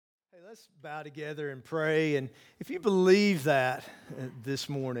Let's bow together and pray. And if you believe that this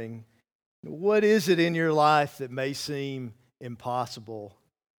morning, what is it in your life that may seem impossible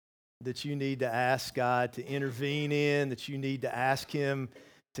that you need to ask God to intervene in, that you need to ask Him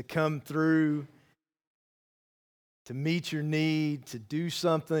to come through, to meet your need, to do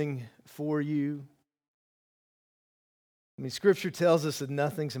something for you? I mean, Scripture tells us that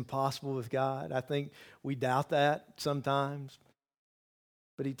nothing's impossible with God. I think we doubt that sometimes.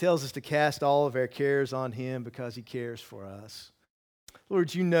 But He tells us to cast all of our cares on Him because He cares for us.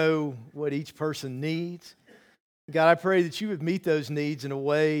 Lord, you know what each person needs. God, I pray that you would meet those needs in a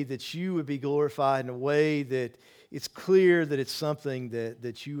way that you would be glorified, in a way that it's clear that it's something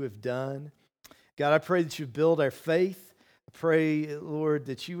that you have done. God, I pray that you build our faith. I pray, Lord,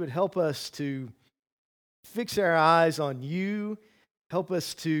 that you would help us to fix our eyes on you. Help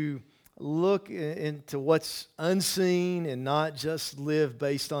us to look into what's unseen and not just live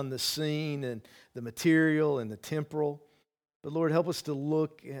based on the seen and the material and the temporal. But Lord, help us to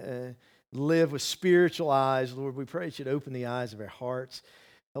live with spiritual eyes. Lord, we pray that you'd open the eyes of our hearts.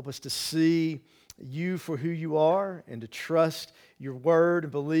 Help us to see you for who you are and to trust your word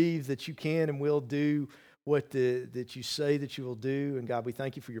and believe that you can and will do that you say that you will do. And God, we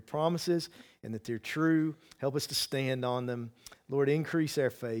thank you for your promises and that they're true. Help us to stand on them. Lord, increase our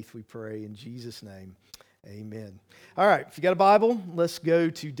faith, we pray in Jesus' name. Amen. All right, if you got a Bible, let's go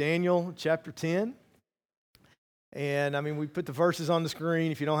to Daniel chapter 10. And we put the verses on the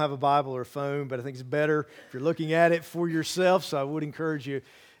screen if you don't have a Bible or a phone, but I think it's better if you're looking at it for yourself. So I would encourage you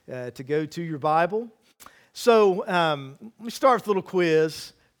to go to your Bible. So let me start with a little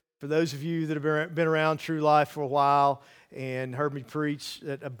quiz. For those of you that have been around True Life for a while and heard me preach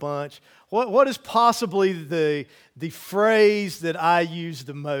a bunch, what is possibly the phrase that I use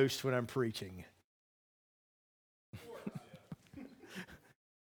the most when I'm preaching?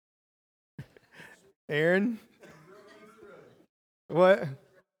 Aaron? What?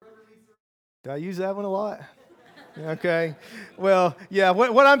 Do I use that one a lot? Okay. Well, yeah,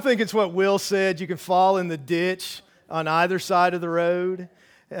 what I'm thinking is what Will said. You can fall in the ditch on either side of the road.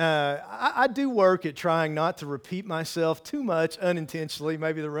 I do work at trying not to repeat myself too much unintentionally.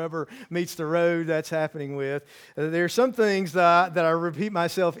 Maybe the rubber meets the road, that's happening with. There are some things that I repeat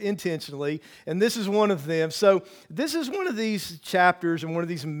myself intentionally, and this is one of them. So this is one of these chapters and one of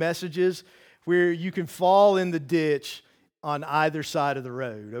these messages where you can fall in the ditch on either side of the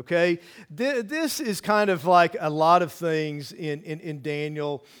road, okay? This is kind of like a lot of things in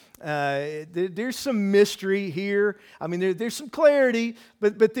Daniel. There's some mystery here. There's some clarity,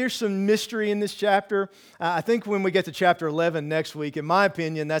 but there's some mystery in this chapter. I think when we get to chapter 11 next week, in my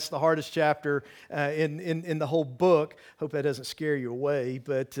opinion, that's the hardest chapter in the whole book. Hope that doesn't scare you away,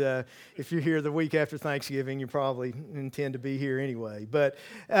 but if you're here the week after Thanksgiving, you probably intend to be here anyway. But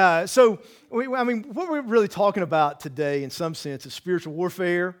what we're really talking about today, in some sense, is spiritual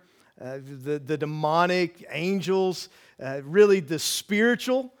warfare, the demonic, angels, really the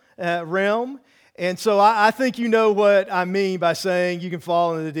spiritual realm. And so I think you know what I mean by saying you can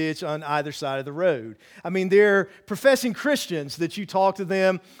fall in the ditch on either side of the road. They're professing Christians that you talk to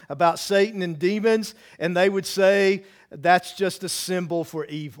them about Satan and demons, and they would say that's just a symbol for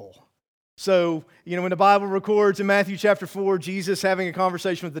evil. So, when the Bible records in Matthew chapter 4, Jesus having a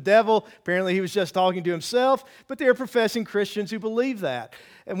conversation with the devil, apparently he was just talking to himself, but they're professing Christians who believe that.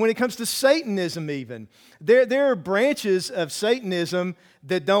 And when it comes to Satanism even, there are branches of Satanism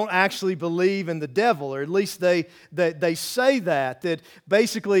that don't actually believe in the devil, or at least they say that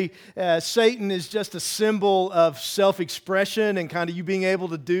basically Satan is just a symbol of self-expression and kind of you being able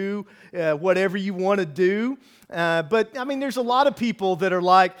to do whatever you want to do. But there's a lot of people that are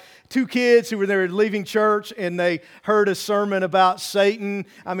like two kids who were leaving church and they heard a sermon about Satan.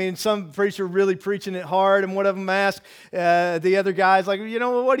 Some preacher really preaching it hard, and one of them asked the other guys, like,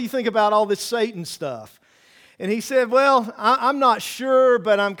 what do you think about all this Satan stuff? And he said, well, I'm not sure,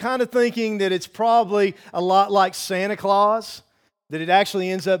 but I'm kind of thinking that it's probably a lot like Santa Claus, that it actually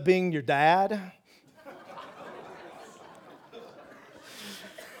ends up being your dad.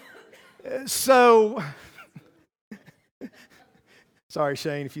 So... Sorry,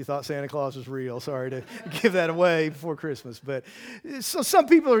 Shane, if you thought Santa Claus was real. Sorry to give that away before Christmas. But so some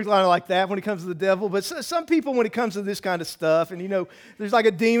people are kind of like that when it comes to the devil. But some people, when it comes to this kind of stuff, and there's like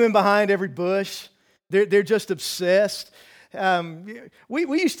a demon behind every bush. They're just obsessed.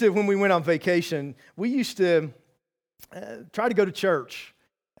 We used to, when we went on vacation, we used to try to go to church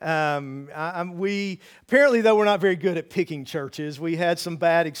We apparently, though, we're not very good at picking churches. We had some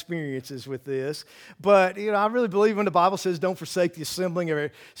bad experiences with this, but I really believe when the Bible says, "Don't forsake the assembling of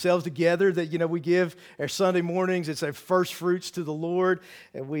ourselves together," that we give our Sunday mornings. It's our first fruits to the Lord,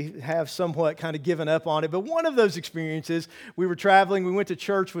 and we have somewhat kind of given up on it. But one of those experiences, we were traveling. We went to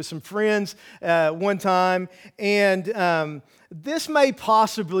church with some friends one time, and this may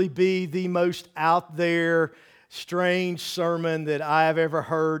possibly be the most out there, strange sermon that I have ever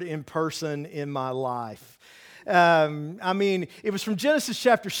heard in person in my life. It was from Genesis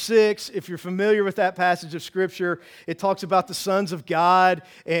chapter 6. If you're familiar with that passage of Scripture, it talks about the sons of God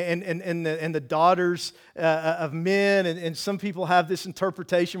and the daughters of men. And some people have this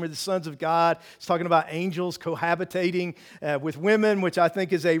interpretation where the sons of God is talking about angels cohabitating with women, which I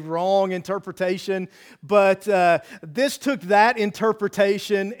think is a wrong interpretation. But this took that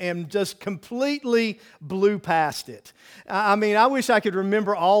interpretation and just completely blew past it. I wish I could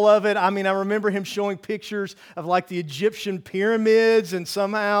remember all of it. I remember him showing pictures of like the Egyptian pyramids, and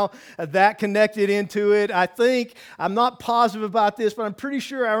somehow that connected into it. I'm not positive about this, but I'm pretty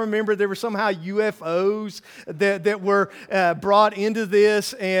sure I remember there were somehow UFOs that were brought into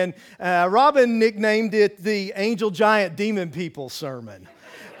this, and Robin nicknamed it the Angel Giant Demon People sermon.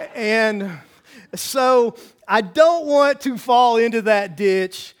 And so I don't want to fall into that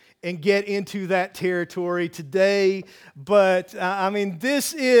ditch and get into that territory today, but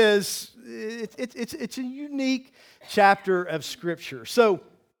this is it's a unique chapter of Scripture. So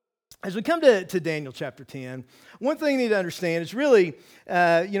as we come to Daniel chapter 10, one thing you need to understand is really,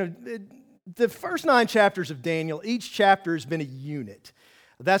 the first 9 chapters of Daniel, each chapter has been a unit.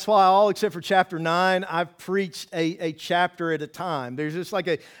 That's why all except for chapter 9, I've preached a chapter at a time. There's just like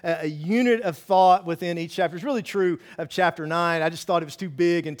a unit of thought within each chapter. It's really true of chapter 9. I just thought it was too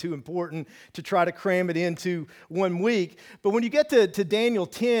big and too important to try to cram it into one week. But when you get to Daniel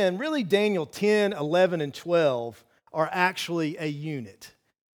 10, really Daniel 10, 11, and 12 are actually a unit.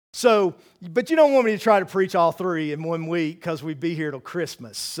 So, but you don't want me to try to preach all 3 in one week because we'd be here till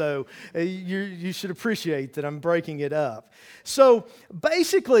Christmas. So you should appreciate that I'm breaking it up. So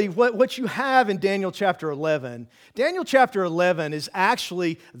basically what you have in Daniel chapter 11 is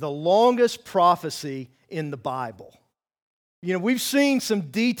actually the longest prophecy in the Bible. We've seen some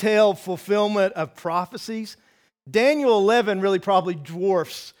detailed fulfillment of prophecies. Daniel 11 really probably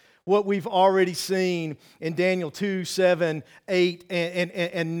dwarfs what we've already seen in Daniel 2, 7, 8,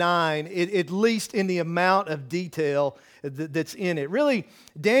 and 9, at least in the amount of detail that's in it. Really,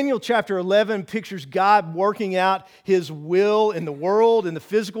 Daniel chapter 11 pictures God working out His will in the world, in the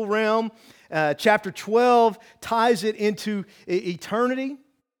physical realm. Chapter 12 ties it into eternity.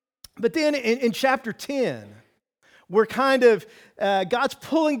 But then in chapter 10, we're God's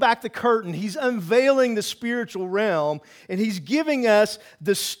pulling back the curtain. He's unveiling the spiritual realm, and He's giving us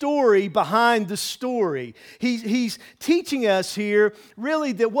the story behind the story. He's teaching us here,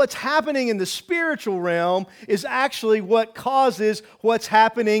 really, that what's happening in the spiritual realm is actually what causes what's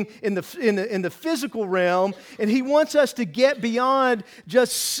happening in the physical realm, and He wants us to get beyond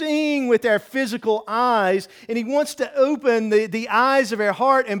just seeing with our physical eyes, and He wants to open the eyes of our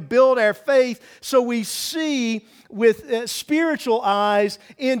heart and build our faith so we see with spiritual eyes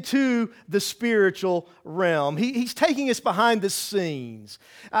into the spiritual realm. He's taking us behind the scenes.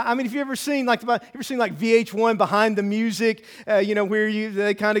 If you ever seen like VH1 Behind the Music, where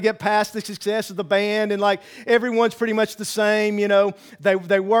they kind of get past the success of the band, and like everyone's pretty much the same.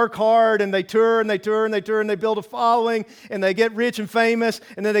 They work hard and they tour and they tour and they tour and they build a following and they get rich and famous,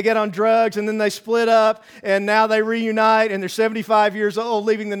 and then they get on drugs and then they split up and now they reunite and they're 75 years old,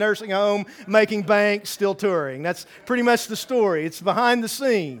 leaving the nursing home, making bank, still touring. That's pretty much the story. It's behind the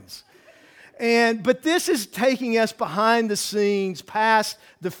scenes. But this is taking us behind the scenes, past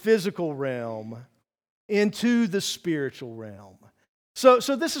the physical realm, into the spiritual realm. So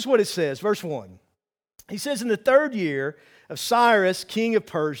this is what it says, verse 1. He says, in the 3rd year of Cyrus, king of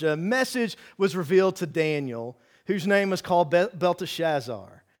Persia, a message was revealed to Daniel, whose name was called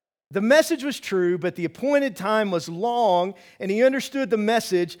Belteshazzar. The message was true, but the appointed time was long, and he understood the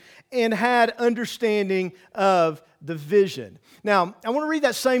message and had understanding of the vision. Now, I want to read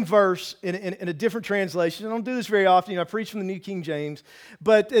that same verse in a different translation. I don't do this very often. I preach from the New King James.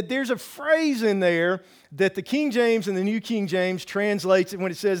 But there's a phrase in there that the King James and the New King James translates it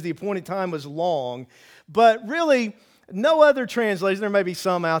when it says the appointed time was long. But really, no other translation, there may be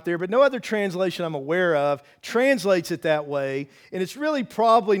some out there, but no other translation I'm aware of translates it that way, and it's really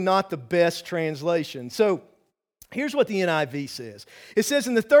probably not the best translation. So here's what the NIV says. It says,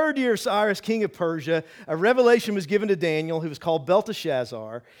 in the 3rd year of Cyrus, king of Persia, a revelation was given to Daniel, who was called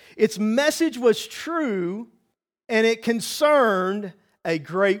Belteshazzar. Its message was true, and it concerned a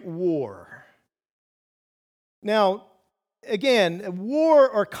great war. Now, again, war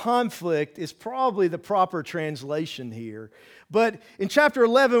or conflict is probably the proper translation here. But in chapter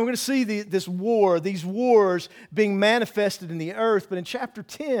 11, we're going to see these wars being manifested in the earth. But in chapter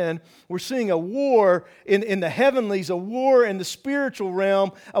 10, we're seeing a war in the heavenlies, a war in the spiritual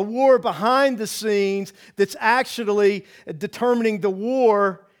realm, a war behind the scenes that's actually determining the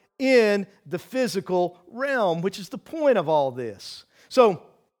war in the physical realm, which is the point of all this. So,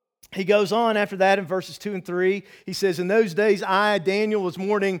 he goes on after that in verses 2 and 3. He says, "In those days I, Daniel, was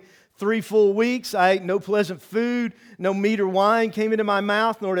mourning 3 full weeks. I ate no pleasant food, no meat or wine came into my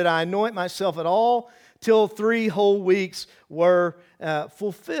mouth, nor did I anoint myself at all, till 3 whole weeks were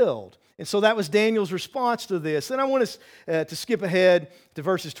fulfilled." And so that was Daniel's response to this. Then I want us to skip ahead to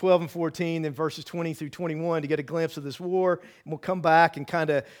verses 12 and 14, then verses 20 through 21 to get a glimpse of this war. And we'll come back and kind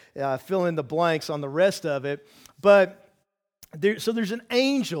of fill in the blanks on the rest of it. But so there's an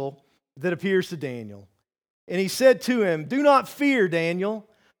angel that appears to Daniel. And he said to him, "Do not fear, Daniel,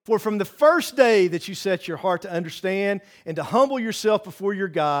 for from the first day that you set your heart to understand and to humble yourself before your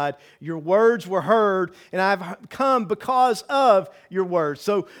God, your words were heard, and I've come because of your words."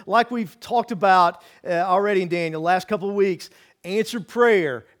 So like we've talked about already in Daniel, last couple of weeks, answered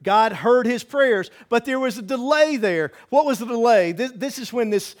prayer. God heard his prayers, but there was a delay there. What was the delay? This is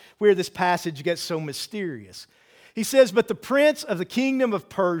where this passage gets so mysterious. He says, "But the prince of the kingdom of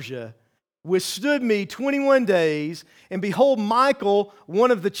Persia withstood me 21 days, and behold, Michael,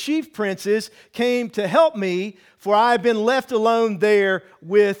 one of the chief princes, came to help me, for I have been left alone there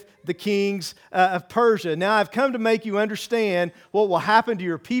with the kings of Persia. Now I've come to make you understand what will happen to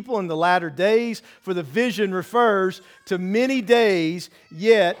your people in the latter days, for the vision refers to many days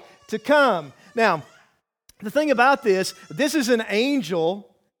yet to come." Now, the thing about this is an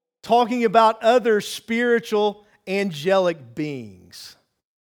angel talking about other spiritual angelic beings.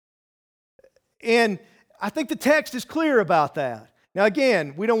 And I think the text is clear about that. Now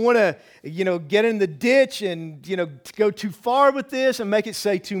again, we don't want to, get in the ditch and, go too far with this and make it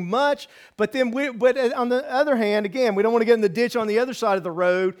say too much. But on the other hand, again, we don't want to get in the ditch on the other side of the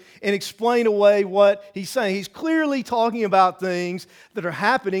road and explain away what he's saying. He's clearly talking about things that are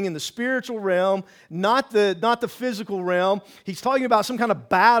happening in the spiritual realm, not the physical realm. He's talking about some kind of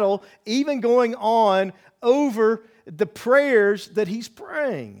battle even going on over the prayers that he's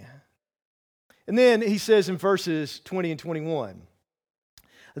praying. And then he says in verses 20 and 21,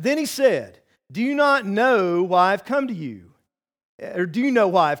 "Then he said, 'Do you not know why I've come to you? Or do you know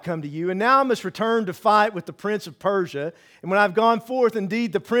why I've come to you? And now I must return to fight with the prince of Persia. And when I've gone forth,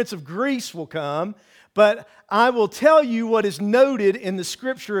 indeed, the prince of Greece will come. But I will tell you what is noted in the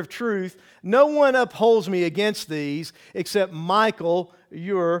scripture of truth. No one upholds me against these except Michael,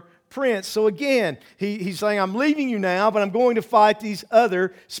 your prince.'" So again, he's saying, "I'm leaving you now, but I'm going to fight these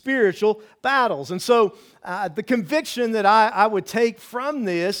other spiritual battles." And so the conviction that I would take from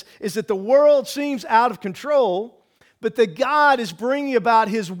this is that the world seems out of control, but that God is bringing about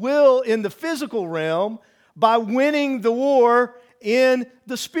his will in the physical realm by winning the war in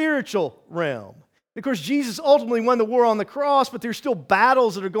the spiritual realm. Of course, Jesus ultimately won the war on the cross, but there's still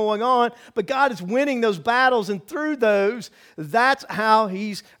battles that are going on. But God is winning those battles, and through those, that's how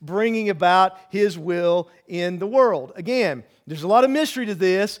he's bringing about his will in the world. Again, there's a lot of mystery to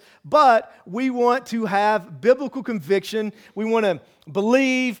this, but we want to have biblical conviction. We want to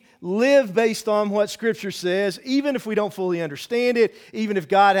believe, live based on what Scripture says, even if we don't fully understand it, even if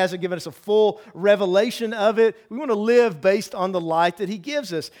God hasn't given us a full revelation of it. We want to live based on the light that he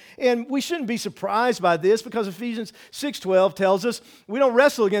gives us. And we shouldn't be surprised by this, because Ephesians 6:12 tells us we don't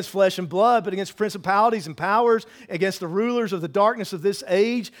wrestle against flesh and blood, but against principalities and powers, against the rulers of the darkness of this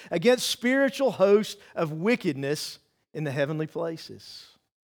age, against spiritual hosts of wickedness in the heavenly places.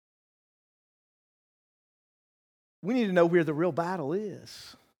 We need to know where the real battle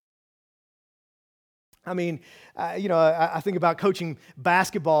is. I mean, I think about coaching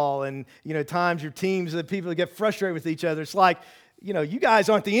basketball, and, times your teams, the people that get frustrated with each other. It's like, you guys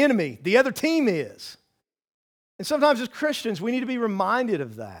aren't the enemy. The other team is. And sometimes as Christians, we need to be reminded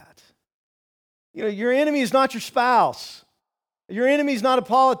of that. Your enemy is not your spouse. Your enemy is not a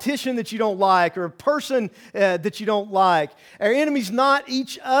politician that you don't like, or a person that you don't like. Our enemy is not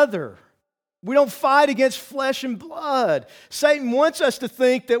each other. We don't fight against flesh and blood. Satan wants us to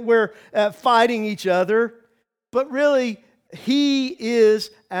think that we're fighting each other, but really, he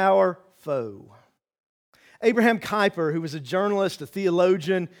is our foe. Abraham Kuyper, who was a journalist, a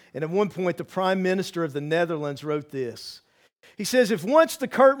theologian, and at one point the prime minister of the Netherlands, wrote this. He says, "If once the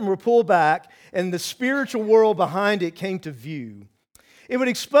curtain were pulled back and the spiritual world behind it came to view, It would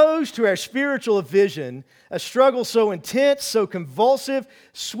expose to our spiritual vision a struggle so intense, so convulsive,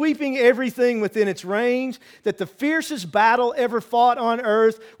 sweeping everything within its range, that the fiercest battle ever fought on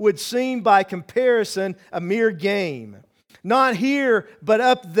earth would seem by comparison a mere game. Not here, but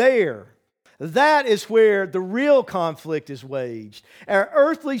up there. That is where the real conflict is waged. Our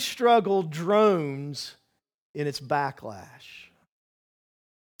earthly struggle drones in its backlash.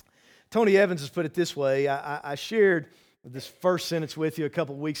 Tony Evans has put it this way. I shared this first sentence with you a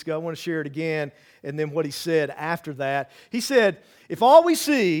couple of weeks ago. I want to share it again, and then what he said after that. He said, if all we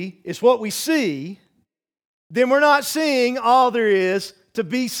see is what we see, then we're not seeing all there is to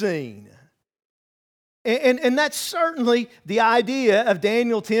be seen. And that's certainly the idea of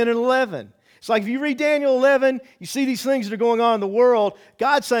Daniel 10 and 11. It's like if you read Daniel 11, you see these things that are going on in the world.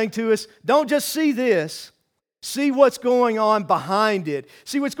 God's saying to us, don't just see this. See what's going on behind it.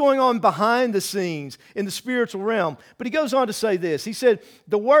 See what's going on behind the scenes in the spiritual realm. But he goes on to say this. He said,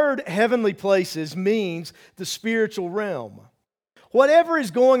 the word heavenly places means the spiritual realm. Whatever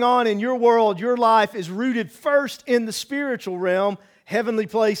is going on in your world, your life is rooted first in the spiritual realm, heavenly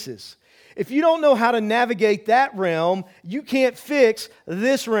places. If you don't know how to navigate that realm, you can't fix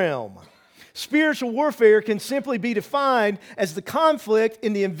this realm. Spiritual warfare can simply be defined as the conflict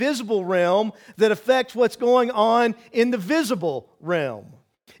in the invisible realm that affects what's going on in the visible realm.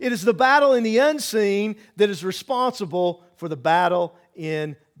 It is the battle in the unseen that is responsible for the battle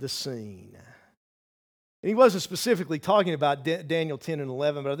in the seen. And he wasn't specifically talking about Daniel 10 and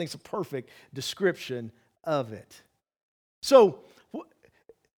 11, but I think it's a perfect description of it. So,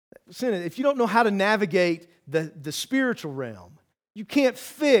 if you don't know how to navigate the spiritual realm, you can't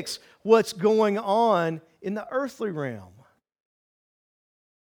fix what's going on in the earthly realm.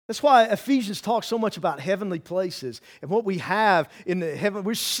 That's why Ephesians talks so much about heavenly places and what we have in the heaven.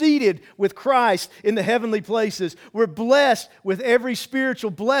 We're seated with Christ in the heavenly places. We're blessed with every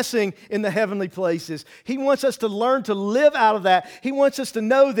spiritual blessing in the heavenly places. He wants us to learn to live out of that. He wants us to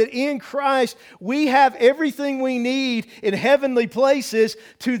know that in Christ we have everything we need in heavenly places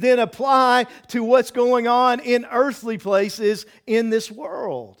to then apply to what's going on in earthly places in this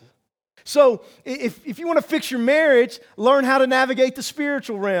world. So if you want to fix your marriage, learn how to navigate the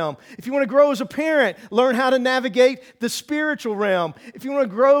spiritual realm. If you want to grow as a parent, learn how to navigate the spiritual realm. If you want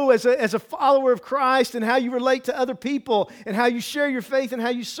to grow as a follower of Christ and how you relate to other people and how you share your faith and how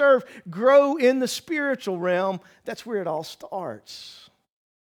you serve, grow in the spiritual realm. That's where it all starts.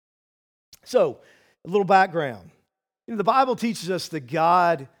 So, a little background. The Bible teaches us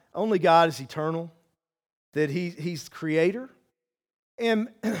that only God is eternal, that He's the creator. And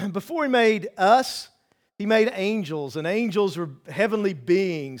before He made us, He made angels, and angels were heavenly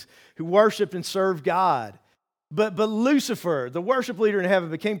beings who worshiped and served God. But Lucifer, the worship leader in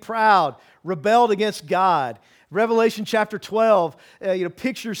heaven, became proud, rebelled against God. Revelation chapter 12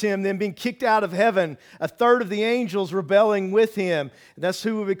 pictures him then being kicked out of heaven, a third of the angels rebelling with him. That's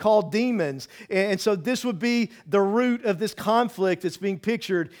who would be called demons. And so this would be the root of this conflict that's being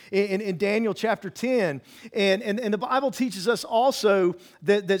pictured in Daniel chapter 10. And the Bible teaches us also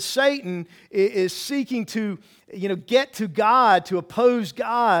that Satan is seeking to get to God, to oppose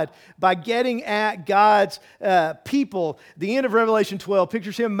God by getting at God's people. The end of Revelation 12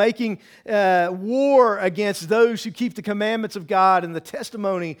 pictures him making war against those who keep the commandments of God and the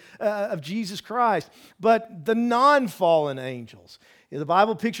testimony of Jesus Christ. But the non-fallen angels, the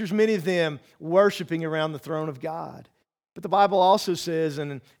Bible pictures many of them worshiping around the throne of God. But the Bible also says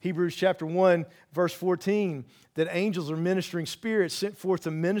in Hebrews chapter 1, verse 14, that angels are ministering spirits sent forth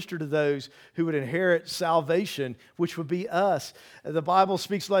to minister to those who would inherit salvation, which would be us. The Bible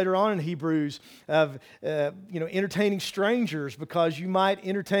speaks later on in Hebrews of entertaining strangers because you might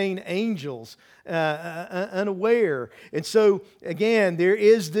entertain angels unaware. And so, again, there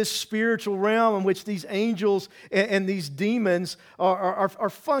is this spiritual realm in which these angels and these demons are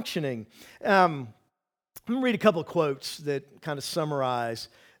functioning. I'm going to read a couple of quotes that kind of summarize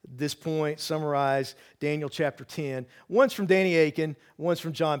this point, summarize Daniel chapter 10. One's from Danny Akin, one's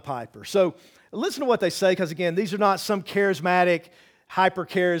from John Piper. So listen to what they say, because again, these are not some charismatic,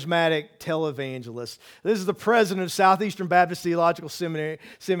 hyper-charismatic televangelists. This is the president of Southeastern Baptist Theological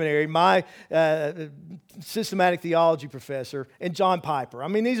Seminary, my systematic theology professor, and John Piper. I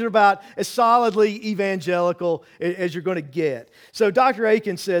mean, these are about as solidly evangelical as you're going to get. So Dr.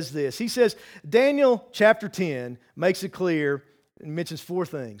 Akin says this. He says, Daniel chapter 10 makes it clear and mentions four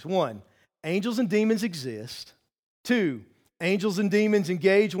things. 1, angels and demons exist. 2, angels and demons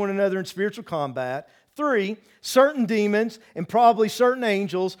engage one another in spiritual combat. 3, certain demons and probably certain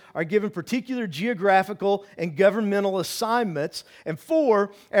angels are given particular geographical and governmental assignments. And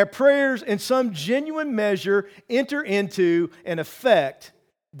 4, our prayers in some genuine measure enter into and affect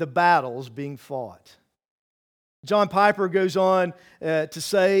the battles being fought. John Piper goes on to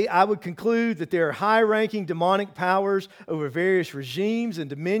say, I would conclude that there are high-ranking demonic powers over various regimes and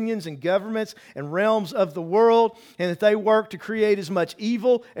dominions and governments and realms of the world, and that they work to create as much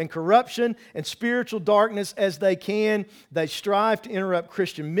evil and corruption and spiritual darkness as they can. They strive to interrupt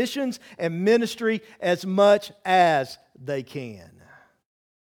Christian missions and ministry as much as they can.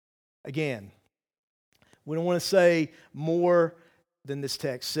 Again, we don't want to say more than this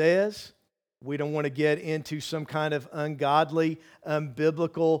text says. We don't want to get into some kind of ungodly,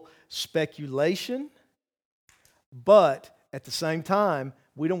 unbiblical speculation. But at the same time,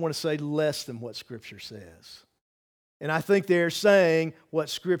 we don't want to say less than what Scripture says. And I think they're saying what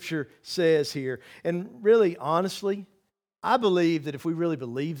Scripture says here. And really, honestly, I believe that if we really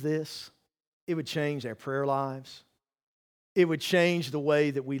believe this, it would change our prayer lives. It would change the way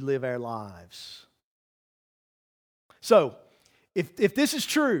that we live our lives. So, if this is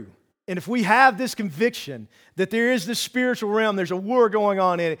true, and if we have this conviction that there is this spiritual realm, there's a war going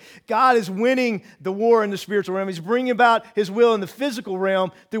on in it, God is winning the war in the spiritual realm. He's bringing about His will in the physical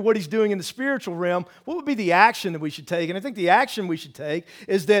realm through what He's doing in the spiritual realm. What would be the action that we should take? And I think the action we should take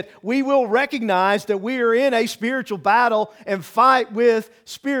is that we will recognize that we are in a spiritual battle and fight with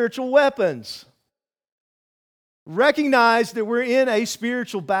spiritual weapons. Recognize that we're in a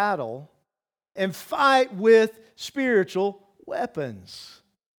spiritual battle and fight with spiritual weapons.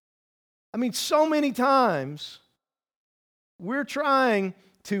 I mean, so many times we're trying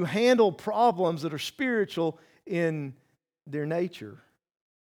to handle problems that are spiritual in their nature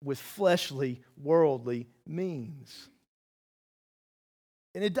with fleshly, worldly means.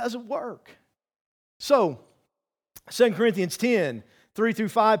 And it doesn't work. So, 2 Corinthians 10,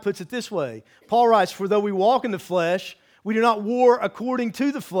 3-5 puts it this way. Paul writes, "For though we walk in the flesh, we do not war according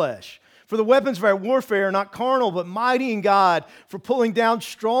to the flesh. For the weapons of our warfare are not carnal, but mighty in God for pulling down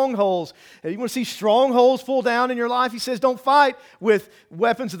strongholds." You want to see strongholds pull down in your life? He says, don't fight with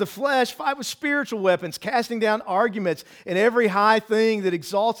weapons of the flesh. Fight with spiritual weapons, casting down arguments and every high thing that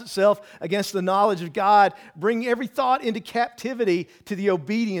exalts itself against the knowledge of God, bringing every thought into captivity to the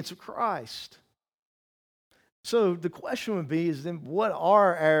obedience of Christ. So the question would be, is then what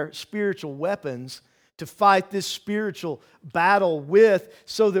are our spiritual weapons to fight this spiritual battle with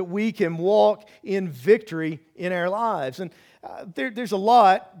so that we can walk in victory in our lives? And there's a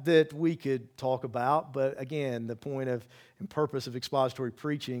lot that we could talk about, but again, the point of and purpose of expository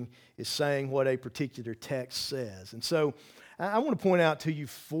preaching is saying what a particular text says. And so I want to point out to you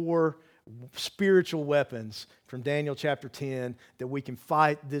 4 spiritual weapons from Daniel chapter 10 that we can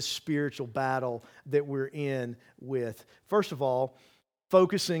fight this spiritual battle that we're in with. First of all,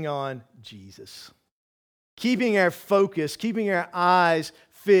 focusing on Jesus. Keeping our focus, keeping our eyes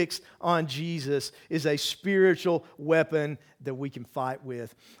fixed on Jesus is a spiritual weapon that we can fight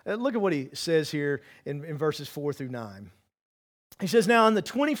with. Look at what he says here in verses 4-9. He says, "Now on the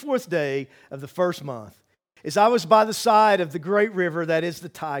 24th day of the first month, as I was by the side of the great river that is the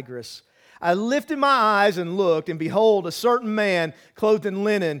Tigris, I lifted my eyes and looked, and behold, a certain man clothed in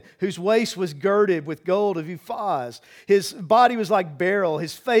linen, whose waist was girded with gold of Uphaz. His body was like beryl,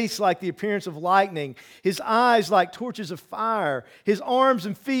 his face like the appearance of lightning, his eyes like torches of fire, his arms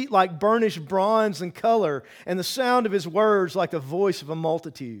and feet like burnished bronze in color, and the sound of his words like the voice of a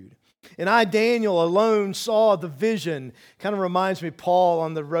multitude. And I, Daniel, alone saw the vision." Kind of reminds me of Paul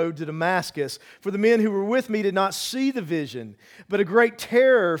on the road to Damascus. "For the men who were with me did not see the vision, but a great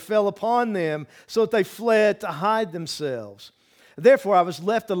terror fell upon them, so that they fled to hide themselves. Therefore I was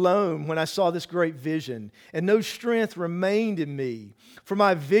left alone when I saw this great vision, and no strength remained in me, for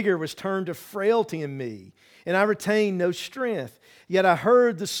my vigor was turned to frailty in me, and I retained no strength. Yet I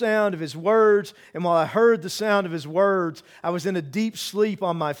heard the sound of his words, and while I heard the sound of his words, I was in a deep sleep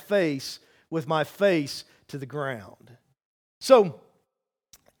on my face, with my face to the ground." So,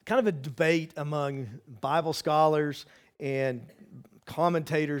 kind of a debate among Bible scholars and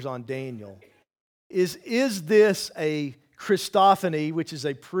commentators on Daniel. Is this a Christophany, which is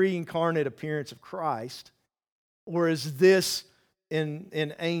a pre-incarnate appearance of Christ, or is this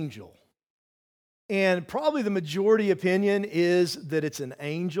an angel? And probably the majority opinion is that it's an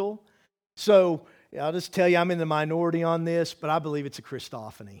angel. So I'll just tell you, I'm in the minority on this, but I believe it's a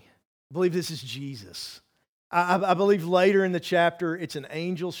Christophany. I believe this is Jesus. I believe later in the chapter it's an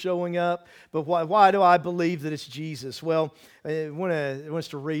angel showing up. But why do I believe that it's Jesus? Well, I want us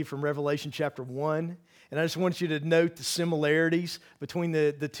to read from Revelation chapter 1. And I just want you to note the similarities between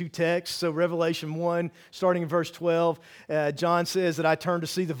the two texts. So Revelation 1, starting in verse 12, John says that I turned to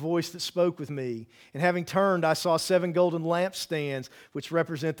see the voice that spoke with me. And having turned, I saw 7 golden lampstands, which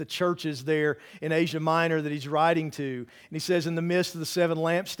represent the churches there in Asia Minor that he's writing to. And he says, in the midst of the 7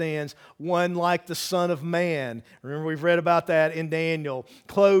 lampstands, one like the Son of Man. Remember, we've read about that in Daniel.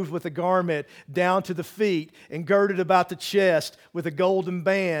 Clothed with a garment down to the feet and girded about the chest with a golden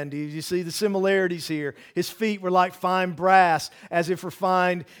band. You see the similarities here. His feet were like fine brass, as if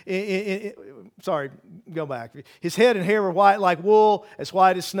refined go back. His head and hair were white like wool, as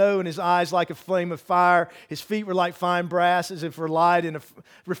white as snow, and his eyes like a flame of fire. His feet were like fine brass, as if refined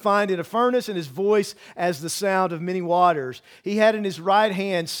in a furnace, and his voice as the sound of many waters. He had in his right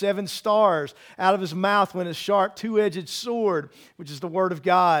hand 7 stars. Out of his mouth went a sharp 2-edged sword, which is the word of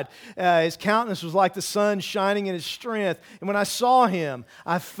God. His countenance was like the sun shining in his strength. And when I saw him,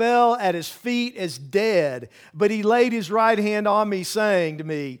 I fell at his feet as dead. But he laid his right hand on me, saying to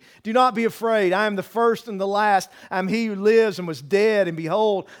me, do not be afraid. I am the first and the last. I am he who lives and was dead. And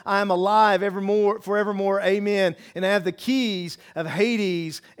behold, I am alive forevermore. Amen. And I have the keys of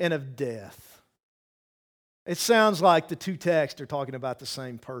Hades and of death. It sounds like the two texts are talking about the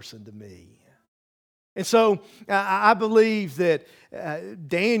same person to me. And so I believe that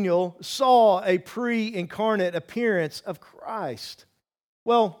Daniel saw a pre-incarnate appearance of Christ.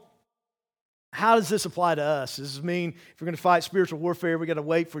 Well, how does this apply to us? Does this mean if we're going to fight spiritual warfare, we've got to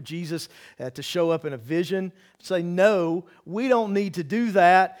wait for Jesus to show up in a vision? Say, no, we don't need to do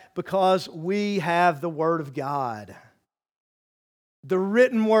that because we have the Word of God. The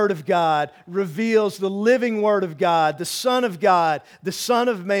written Word of God reveals the living Word of God, the Son of God, the Son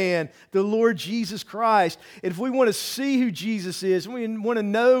of Man, the Lord Jesus Christ. And if we want to see who Jesus is, and we want to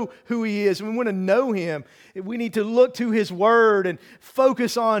know who He is, and we want to know Him, we need to look to His Word and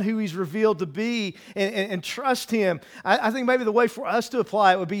focus on who He's revealed to be and trust Him. I think maybe the way for us to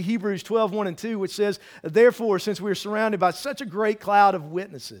apply it would be Hebrews 12, 1 and 2, which says, therefore, since we are surrounded by such a great cloud of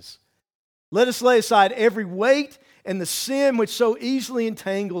witnesses, let us lay aside every weight and the sin which so easily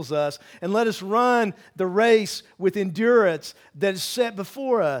entangles us, and let us run the race with endurance that is set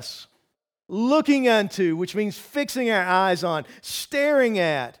before us. Looking unto, which means fixing our eyes on, staring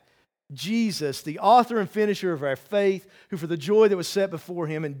at Jesus, the author and finisher of our faith, who for the joy that was set before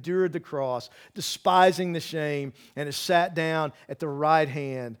Him endured the cross, despising the shame, and has sat down at the right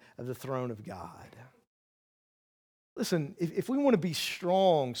hand of the throne of God. Listen, if we want to be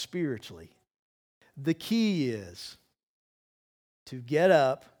strong spiritually, the key is to get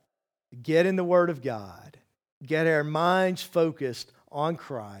up, get in the Word of God, get our minds focused on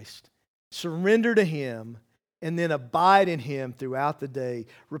Christ, surrender to Him, and then abide in Him throughout the day.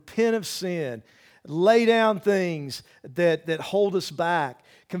 Repent of sin, lay down things that hold us back,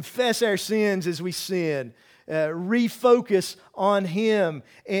 confess our sins as we sin, refocus on Him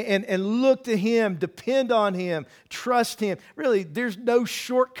and look to Him, depend on Him, trust Him. Really, there's no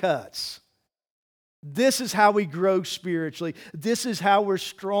shortcuts. This is how we grow spiritually. This is how we're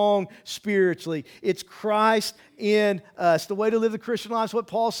strong spiritually. It's Christ in us. The way to live the Christian life is what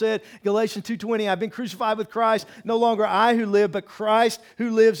Paul said, Galatians 2:20, I've been crucified with Christ. No longer I who live, but Christ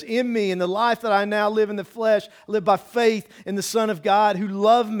who lives in me. And the life that I now live in the flesh, I live by faith in the Son of God who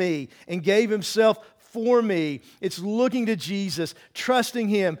loved me and gave Himself for me. It's looking to Jesus, trusting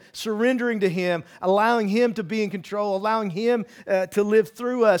Him, surrendering to Him, allowing Him to be in control, allowing Him to live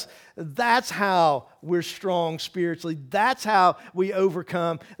through us. That's how we're strong spiritually. That's how we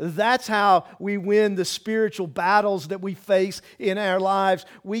overcome. That's how we win the spiritual battles that we face in our lives.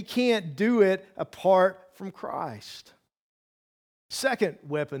 We can't do it apart from Christ. Second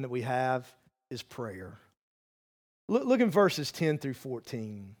weapon that we have is prayer. Look in verses 10 through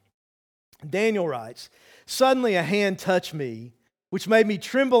 14. Daniel writes, suddenly a hand touched me, which made me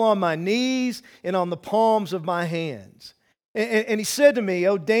tremble on my knees and on the palms of my hands. And he said to me,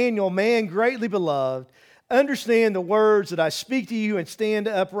 O Daniel, man greatly beloved, understand the words that I speak to you and stand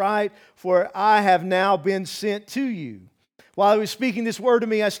upright, for I have now been sent to you. While he was speaking this word to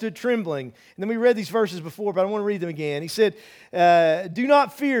me, I stood trembling. And then we read these verses before, but I want to read them again. He said, do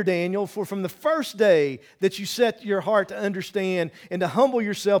not fear, Daniel, for from the first day that you set your heart to understand and to humble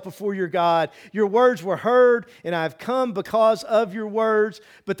yourself before your God, your words were heard, and I have come because of your words.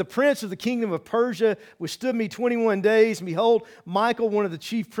 But the prince of the kingdom of Persia withstood me 21 days, and behold, Michael, one of the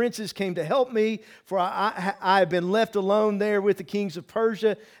chief princes, came to help me, for I have been left alone there with the kings of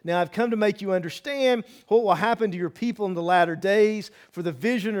Persia. Now I've come to make you understand what will happen to your people in the latter days, for the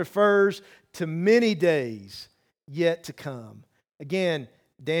vision refers to many days yet to come. Again,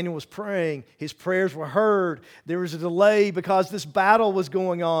 Daniel was praying. His prayers were heard. There was a delay because this battle was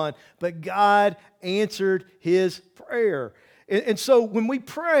going on, but God answered his prayer. And so when we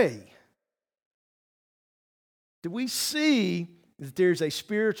pray, do we see that there's a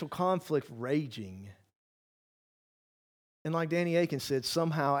spiritual conflict raging? And like Danny Aiken said,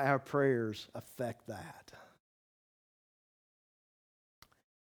 somehow our prayers affect that.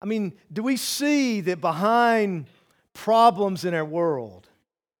 I mean, do we see that behind problems in our world,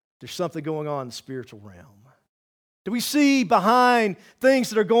 there's something going on in the spiritual realm? Do we see behind things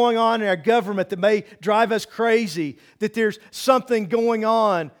that are going on in our government that may drive us crazy, that there's something going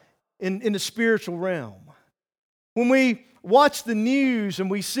on in the spiritual realm? When we watch the news and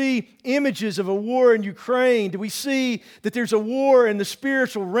we see images of a war in Ukraine, do we see that there's a war in the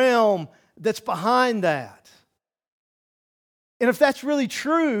spiritual realm that's behind that? And if that's really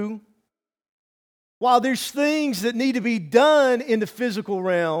true, while there's things that need to be done in the physical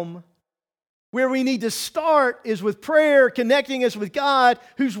realm, where we need to start is with prayer, connecting us with God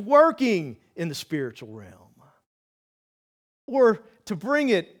who's working in the spiritual realm. Or to bring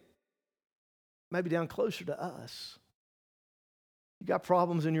it maybe down closer to us. You got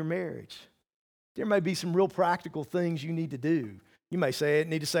problems in your marriage. There may be some real practical things you need to do. You may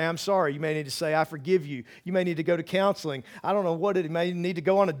need to say, I'm sorry. You may need to say, I forgive you. You may need to go to counseling. I don't know what it is. You may need to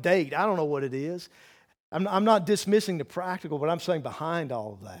go on a date. I don't know what it is. I'm not dismissing the practical, but I'm saying behind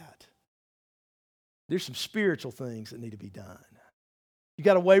all of that, there's some spiritual things that need to be done. You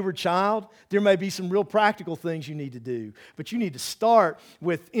got a wayward child, there may be some real practical things you need to do, but you need to start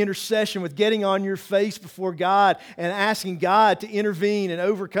with intercession, with getting on your face before God and asking God to intervene and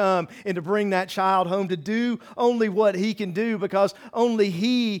overcome and to bring that child home, to do only what He can do, because only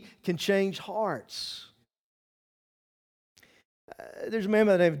He can change hearts. There's a man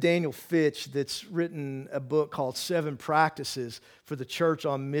by the name of Daniel Fitch that's written a book called 7 Practices for the Church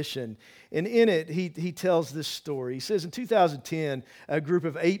on Mission. And in it, he tells this story. He says in 2010, a group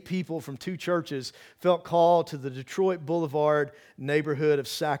of 8 people from 2 churches felt called to the Detroit Boulevard neighborhood of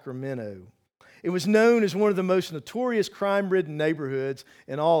Sacramento. It was known as one of the most notorious crime-ridden neighborhoods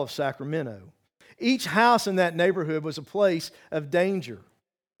in all of Sacramento. Each house in that neighborhood was a place of danger.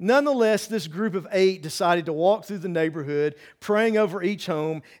 Nonetheless, this group of 8 decided to walk through the neighborhood, praying over each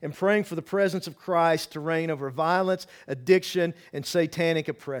home and praying for the presence of Christ to reign over violence, addiction, and satanic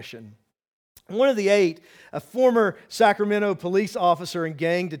oppression. One of the 8, a former Sacramento police officer and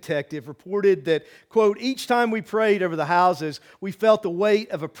gang detective, reported that, quote, each time we prayed over the houses, we felt the weight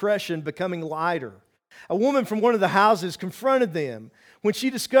of oppression becoming lighter. A woman from one of the houses confronted them. When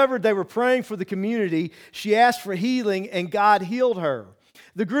she discovered they were praying for the community, she asked for healing, and God healed her.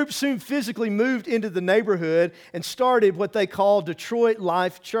 The group soon physically moved into the neighborhood and started what they call Detroit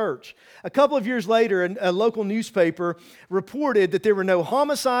Life Church. A couple of years later, a local newspaper reported that there were no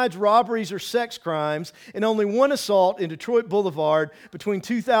homicides, robberies, or sex crimes, and only 1 assault in Detroit Boulevard between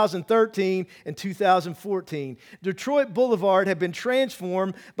 2013 and 2014. Detroit Boulevard had been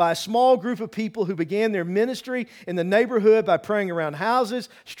transformed by a small group of people who began their ministry in the neighborhood by praying around houses,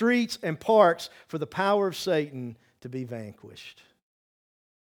 streets, and parks for the power of Satan to be vanquished.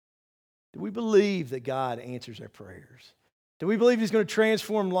 Do we believe that God answers our prayers? Do we believe He's going to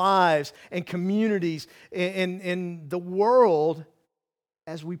transform lives and communities and the world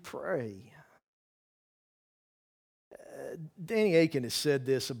as we pray? Danny Aiken has said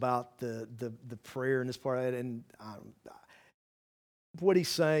this about the prayer in this part, and what he's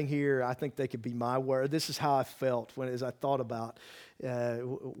saying here, I think they could be my word. This is how I felt as I thought about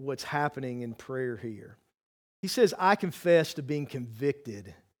what's happening in prayer here. He says, I confess to being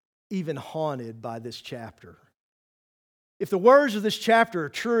convicted, even haunted by this chapter. If the words of this chapter are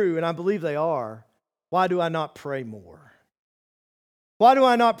true, and I believe they are, why do I not pray more? Why do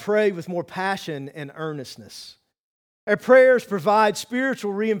I not pray with more passion and earnestness? Our prayers provide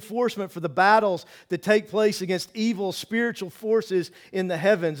spiritual reinforcement for the battles that take place against evil spiritual forces in the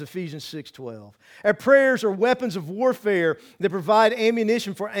heavens, Ephesians 6:12. Our prayers are weapons of warfare that provide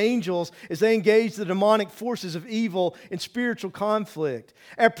ammunition for angels as they engage the demonic forces of evil in spiritual conflict.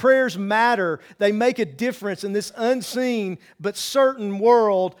 Our prayers matter. They make a difference in this unseen but certain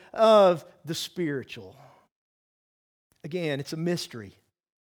world of the spiritual. Again, it's a mystery,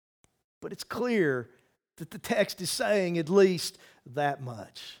 but it's clear that the text is saying at least that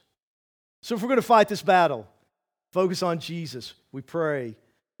much. So if we're going to fight this battle, focus on Jesus. We pray.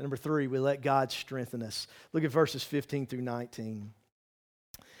 Number 3, we let God strengthen us. Look at verses 15 through 19.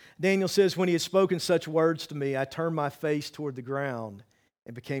 Daniel says, when he had spoken such words to me, I turned my face toward the ground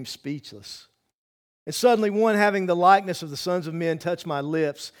and became speechless. And suddenly one having the likeness of the sons of men touched my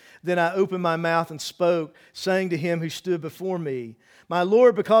lips. Then I opened my mouth and spoke, saying to him who stood before me, My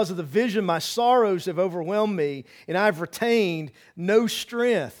Lord, because of the vision, my sorrows have overwhelmed me, and I've retained no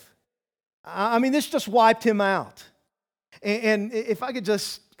strength. I mean, this just wiped him out. And if I could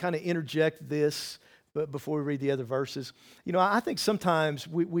just kind of interject this, but before we read the other verses, I think sometimes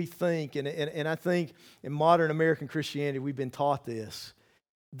we think, and I think in modern American Christianity, we've been taught this,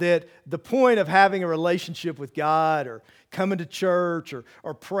 that the point of having a relationship with God or coming to church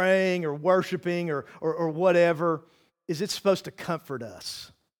or praying or worshiping or whatever is it's supposed to comfort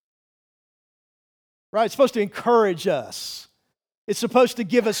us. Right? It's supposed to encourage us. It's supposed to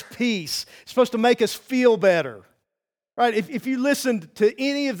give us peace. It's supposed to make us feel better. Right? If you listen to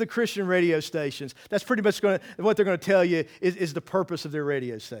any of the Christian radio stations, that's pretty much what they're going to tell you is the purpose of their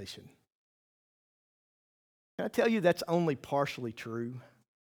radio station. Can I tell you that's only partially true?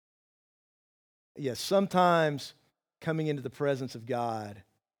 Yes, sometimes coming into the presence of God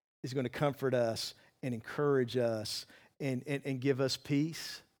is going to comfort us and encourage us and give us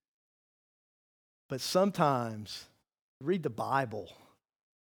peace. But sometimes, read the Bible,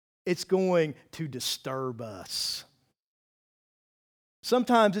 it's going to disturb us.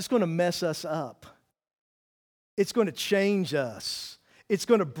 Sometimes it's going to mess us up. It's going to change us. It's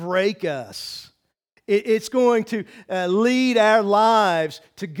going to break us. It's going to lead our lives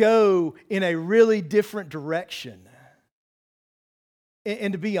to go in a really different direction.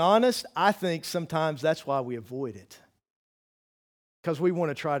 And to be honest, I think sometimes that's why we avoid it. Because we want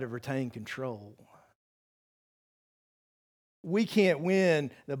to try to retain control. We can't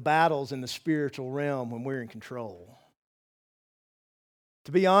win the battles in the spiritual realm when we're in control.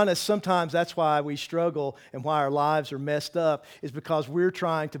 To be honest, sometimes that's why we struggle and why our lives are messed up is because we're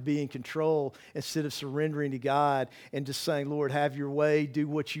trying to be in control instead of surrendering to God and just saying, Lord, have your way, do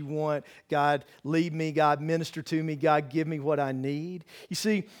what you want. God, lead me. God, minister to me. God, give me what I need. You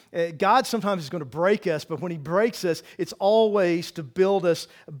see, God sometimes is going to break us, but when he breaks us, it's always to build us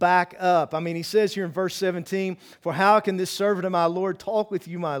back up. I mean, he says here in verse 17, For how can this servant of my Lord talk with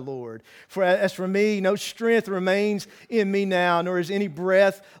you, my Lord? For as for me, no strength remains in me now, nor is any breath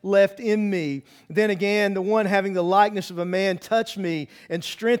left in me. Then again, the one having the likeness of a man touched me and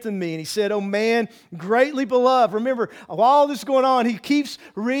strengthened me. And he said, Oh man, greatly beloved. Remember, while this is going on, he keeps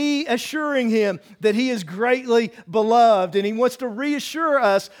reassuring him that he is greatly beloved. And he wants to reassure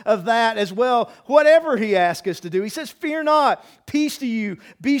us of that as well, whatever he asks us to do. He says, Fear not, peace to you,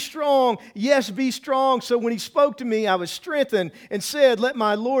 be strong. Yes, be strong. So when he spoke to me, I was strengthened and said, Let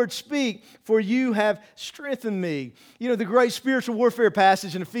my Lord speak, for you have strengthened me. The great spiritual warfare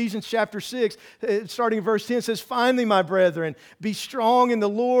passage in Ephesians chapter 6, starting in verse 10, says, Finally, my brethren, be strong in the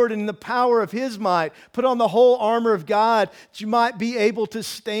Lord and in the power of his might. Put on the whole armor of God that you might be able to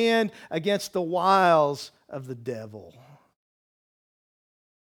stand against the wiles of the devil.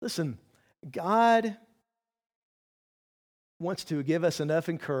 Listen, God wants to give us enough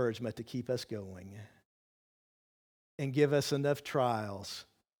encouragement to keep us going and give us enough trials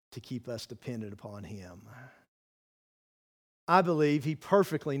to keep us dependent upon him. I believe he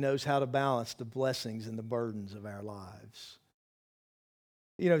perfectly knows how to balance the blessings and the burdens of our lives.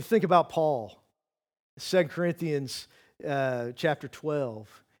 Think about Paul, 2 Corinthians chapter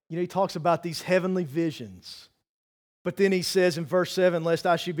 12. He talks about these heavenly visions. But then he says in verse 7, lest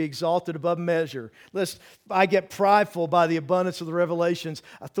I should be exalted above measure, lest I get prideful by the abundance of the revelations,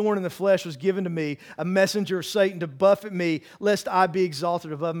 a thorn in the flesh was given to me, a messenger of Satan to buffet me, lest I be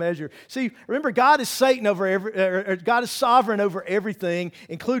exalted above measure. See, remember, God is sovereign over everything,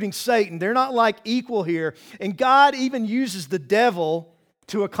 including Satan. They're not like equal here. And God even uses the devil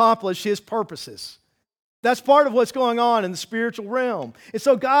to accomplish his purposes. That's part of what's going on in the spiritual realm. And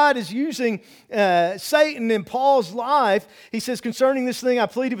so God is using Satan in Paul's life. He says, concerning this thing, I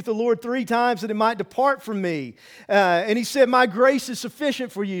pleaded with the Lord 3 times that it might depart from me. And he said, my grace is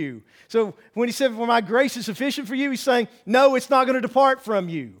sufficient for you. So when he said, well, my grace is sufficient for you, he's saying, no, it's not going to depart from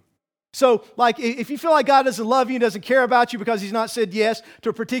you. So, if you feel like God doesn't love you and doesn't care about you because he's not said yes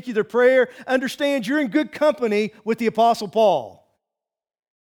to a particular prayer, understand you're in good company with the Apostle Paul.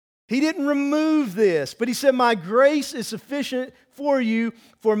 He didn't remove this, but he said, my grace is sufficient for you,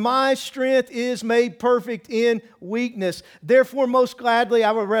 for my strength is made perfect in weakness. Therefore, most gladly,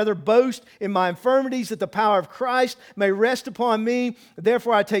 I would rather boast in my infirmities, that the power of Christ may rest upon me.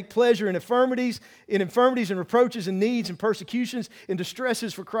 Therefore, I take pleasure in infirmities and reproaches and needs and persecutions and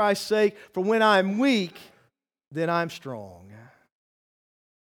distresses for Christ's sake. For when I am weak, then I'm strong.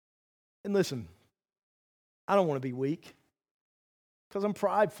 And listen, I don't want to be weak, because I'm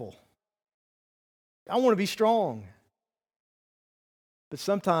prideful. I want to be strong. But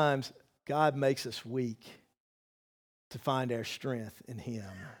sometimes God makes us weak to find our strength in Him.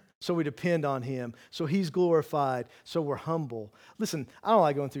 So we depend on Him. So He's glorified. So we're humble. Listen, I don't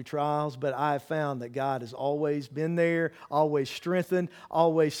like going through trials, but I have found that God has always been there, always strengthened,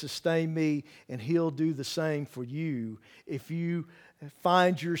 always sustained me, and He'll do the same for you if you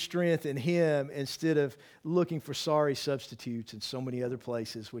find your strength in Him instead of looking for sorry substitutes in so many other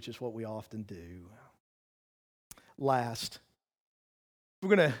places, which is what we often do. Last, if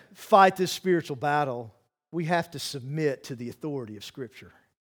we're going to fight this spiritual battle, we have to submit to the authority of Scripture.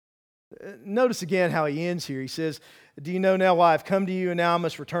 Notice again how he ends here. He says, do you know now why I've come to you, and now I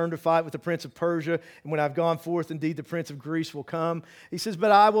must return to fight with the prince of Persia, and when I've gone forth, indeed the prince of Greece will come. He says,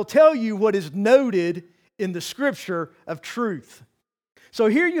 but I will tell you what is noted in the Scripture of truth. So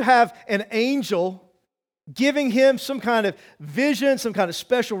here you have an angel giving him some kind of vision, some kind of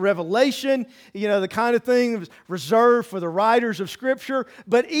special revelation, the kind of thing that was reserved for the writers of Scripture.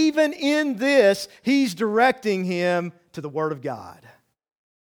 But even in this, he's directing him to the Word of God.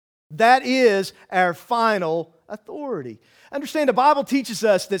 That is our final authority. Understand, the Bible teaches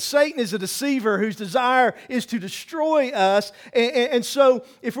us that Satan is a deceiver whose desire is to destroy us. And so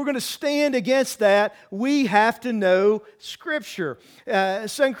if we're going to stand against that, we have to know Scripture.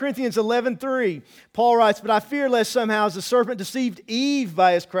 2 Corinthians 11:3, Paul writes, but I fear lest somehow as the serpent deceived Eve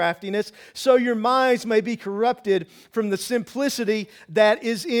by his craftiness, so your minds may be corrupted from the simplicity that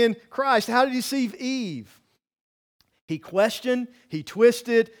is in Christ. How did he deceive Eve? He questioned, he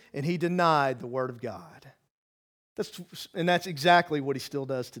twisted, and he denied the Word of God. That's exactly what he still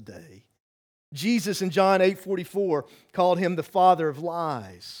does today. Jesus in John 8:44 called him the father of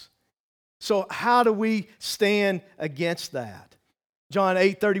lies. So how do we stand against that? John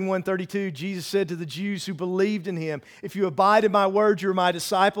 8:31-32, Jesus said to the Jews who believed in him, if you abide in my word, you're my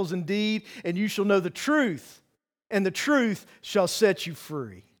disciples indeed, and you shall know the truth, and the truth shall set you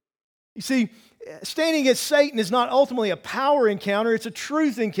free. You see, standing against Satan is not ultimately a power encounter, it's a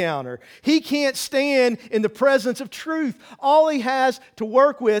truth encounter. He can't stand in the presence of truth. All he has to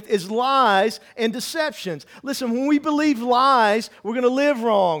work with is lies and deceptions. Listen, when we believe lies, we're going to live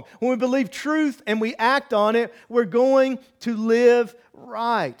wrong. When we believe truth and we act on it, we're going to live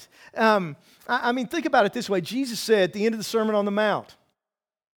right. Think about it this way. Jesus said at the end of the Sermon on the Mount,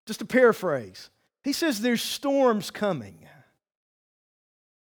 just to paraphrase, he says there's storms coming.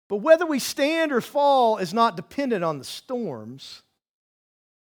 But whether we stand or fall is not dependent on the storms.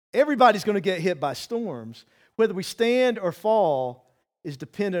 Everybody's going to get hit by storms. Whether we stand or fall is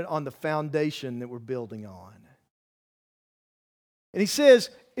dependent on the foundation that we're building on. And he says,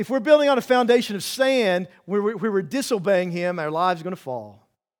 if we're building on a foundation of sand, where we're disobeying him, our lives are going to fall.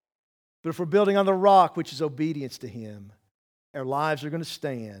 But if we're building on the rock, which is obedience to him, our lives are going to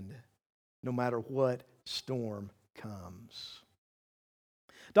stand no matter what storm comes.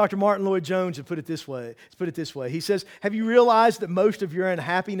 Dr. Martin Lloyd-Jones has put it this way. He says, have you realized that most of your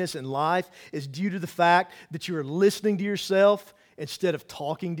unhappiness in life is due to the fact that you are listening to yourself instead of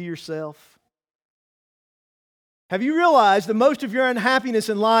talking to yourself? Have you realized that most of your unhappiness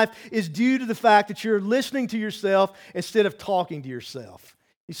in life is due to the fact that you're listening to yourself instead of talking to yourself?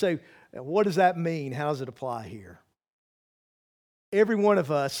 You say, what does that mean? How does it apply here? Every one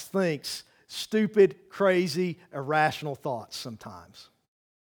of us thinks stupid, crazy, irrational thoughts sometimes.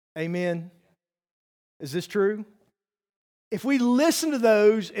 Amen? Is this true? If we listen to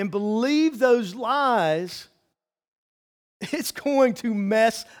those and believe those lies, it's going to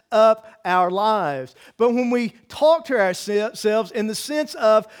mess up our lives. But when we talk to ourselves in the sense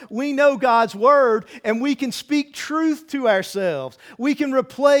of we know God's Word and we can speak truth to ourselves, we can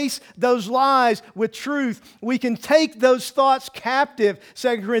replace those lies with truth. We can take those thoughts captive,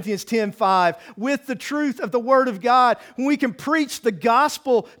 2 Corinthians 10:5, with the truth of the Word of God. When we can preach the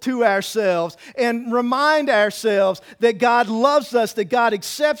gospel to ourselves and remind ourselves that God loves us, that God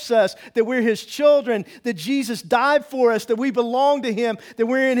accepts us, that we're His children, that Jesus died for us, that we belong to Him, that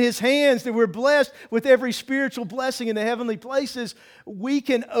we're in His hands, that we're blessed with every spiritual blessing in the heavenly places, we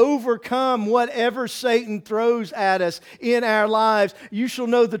can overcome whatever Satan throws at us in our lives. You shall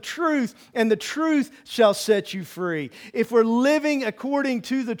know the truth, and the truth shall set you free. If we're living according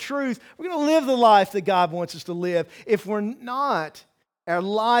to the truth, we're going to live the life that God wants us to live. If we're not, our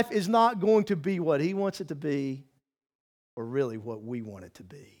life is not going to be what He wants it to be, or really what we want it to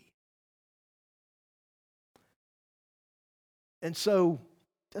be. And so,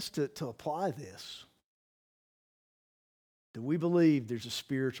 just to apply this, do we believe there's a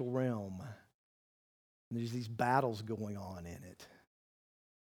spiritual realm? And there's these battles going on in it.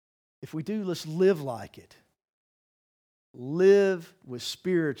 If we do, let's live like it. Live with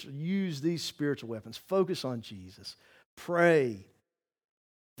use these spiritual weapons. Focus on Jesus. Pray.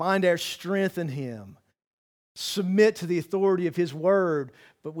 find our strength in Him, submit to the authority of His Word,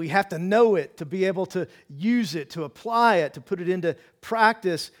 but we have to know it to be able to use it, to apply it, to put it into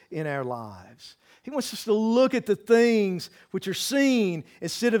practice in our lives. He wants us to look at the things which are seen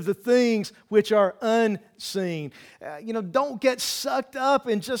instead of the things which are unseen. Don't get sucked up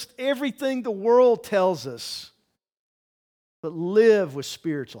in just everything the world tells us, but live with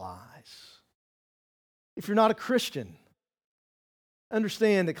spiritual eyes. If you're not a Christian,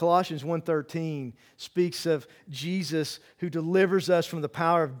 understand that Colossians 1:13 speaks of Jesus who delivers us from the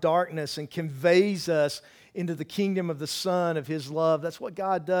power of darkness and conveys us into the kingdom of the Son of His love. That's what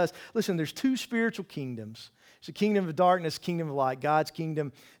God does. Listen, there's two spiritual kingdoms. There's a kingdom of darkness, kingdom of light. God's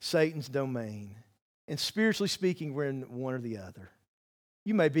kingdom, Satan's domain. And spiritually speaking, we're in one or the other.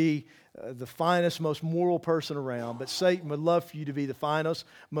 You may be the finest, most moral person around, but Satan would love for you to be the finest,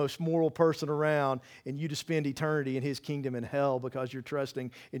 most moral person around and you to spend eternity in his kingdom in hell because you're trusting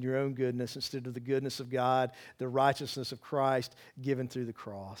in your own goodness instead of the goodness of God, the righteousness of Christ given through the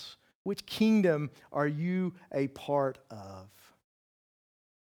cross. Which kingdom are you a part of?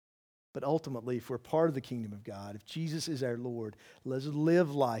 But ultimately, if we're part of the kingdom of God, if Jesus is our Lord, let's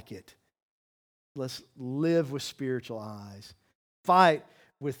live like it. Let's live with spiritual eyes. Fight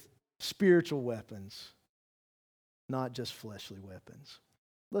with spiritual weapons, not just fleshly weapons.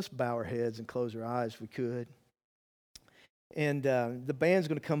 Let's bow our heads and close our eyes if we could. And the band's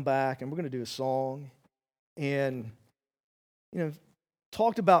going to come back and we're going to do a song. And,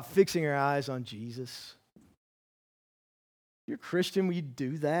 talked about fixing our eyes on Jesus. If you're a Christian, will you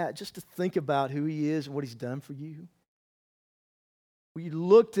do that? Just to think about who He is and what He's done for you. Will you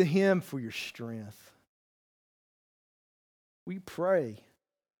look to Him for your strength? Will you pray?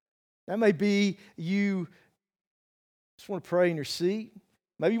 That may be you just want to pray in your seat.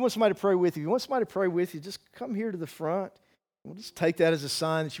 Maybe you want somebody to pray with you. If you want somebody to pray with you, just come here to the front. We'll just take that as a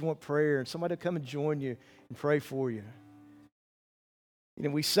sign that you want prayer, and somebody will come and join you and pray for you.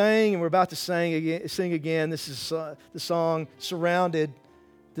 We sang, and we're about to sing again. This is the song, Surrounded.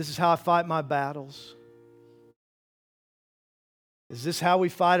 This is how I fight my battles. Is this how we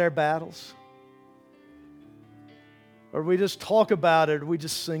fight our battles? Or we just talk about it, or we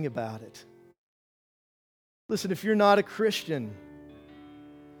just sing about it? Listen, if you're not a Christian,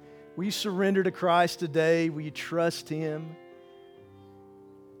 will you surrender to Christ today? Will you trust Him?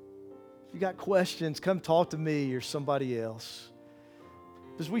 If you got questions, come talk to me or somebody else.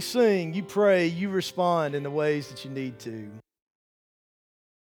 As we sing, you pray, you respond in the ways that you need to.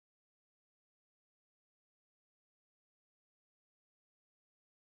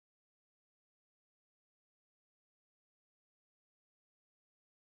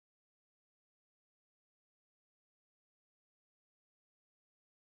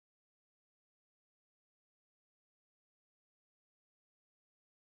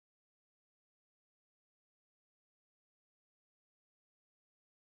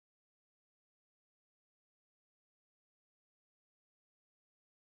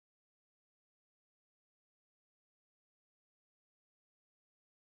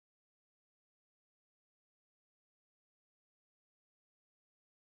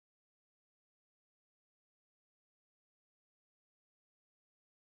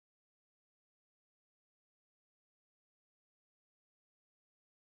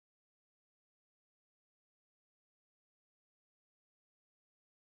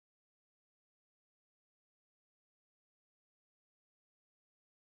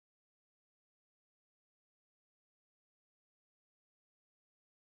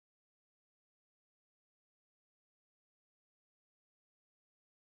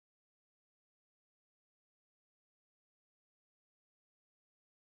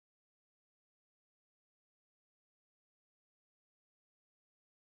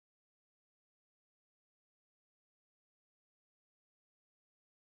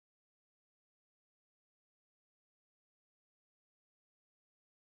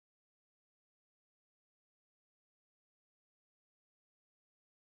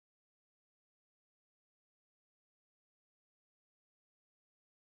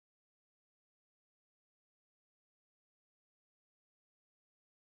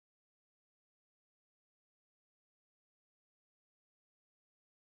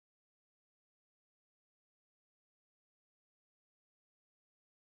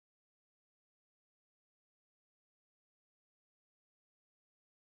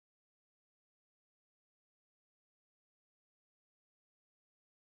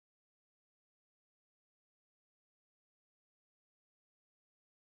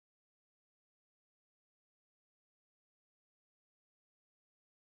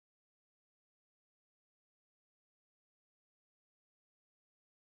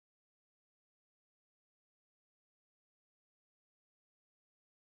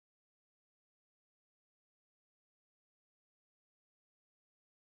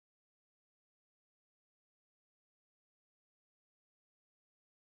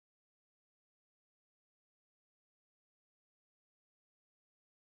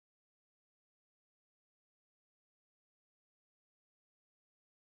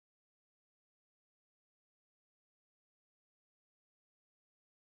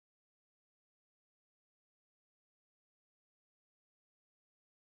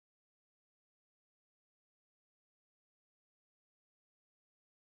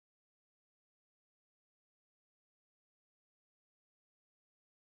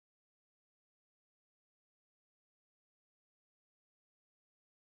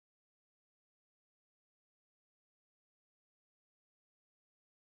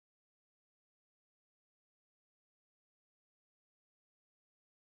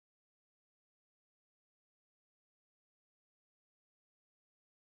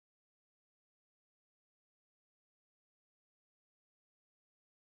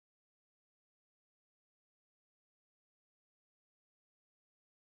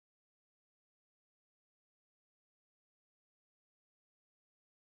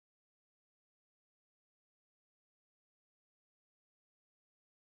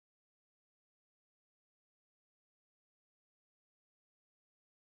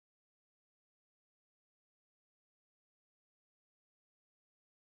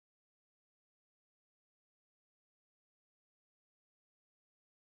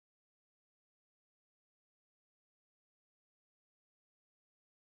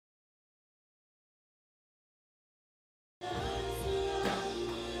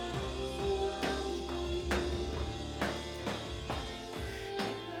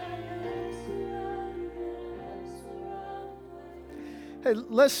 Hey,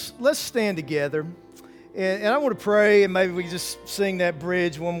 let's stand together. And I want to pray, and maybe we just sing that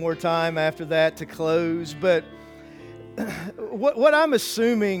bridge one more time after that to close. But what I'm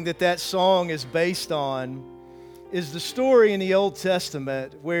assuming that song is based on is the story in the Old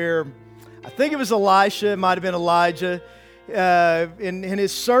Testament where I think it was Elisha, it might have been Elijah, and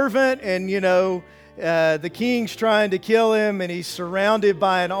his servant, and the king's trying to kill him, and he's surrounded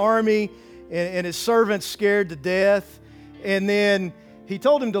by an army, and his servant's scared to death. And then he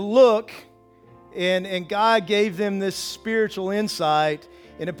told him to look, and God gave them this spiritual insight,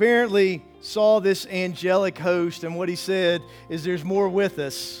 and apparently saw this angelic host, and what he said is there's more with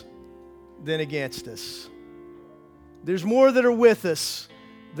us than against us. There's more that are with us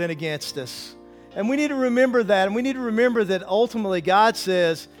than against us. And we need to remember that, and we need to remember that ultimately God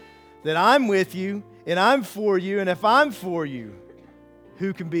says that I'm with you, and I'm for you, and if I'm for you,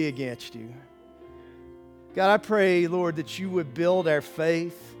 who can be against you? God, I pray, Lord, that you would build our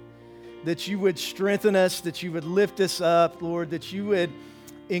faith, that you would strengthen us, that you would lift us up, Lord, that you would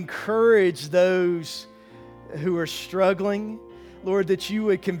encourage those who are struggling, Lord, that you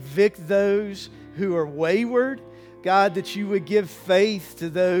would convict those who are wayward, God, that you would give faith to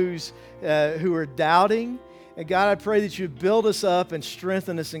those who are doubting. And God, I pray that you would build us up and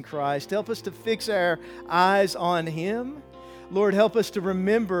strengthen us in Christ. Help us to fix our eyes on Him. Lord, help us to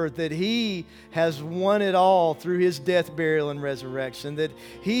remember that He has won it all through His death, burial, and resurrection, that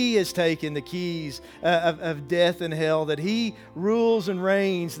He has taken the keys of death and hell, that He rules and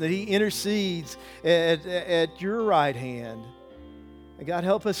reigns, that He intercedes at your right hand. And God,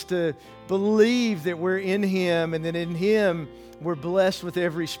 help us to believe that we're in Him and that in Him we're blessed with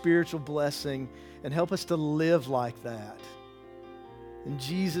every spiritual blessing, and help us to live like that. In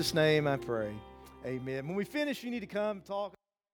Jesus' name I pray. Amen. When we finish, you need to come talk.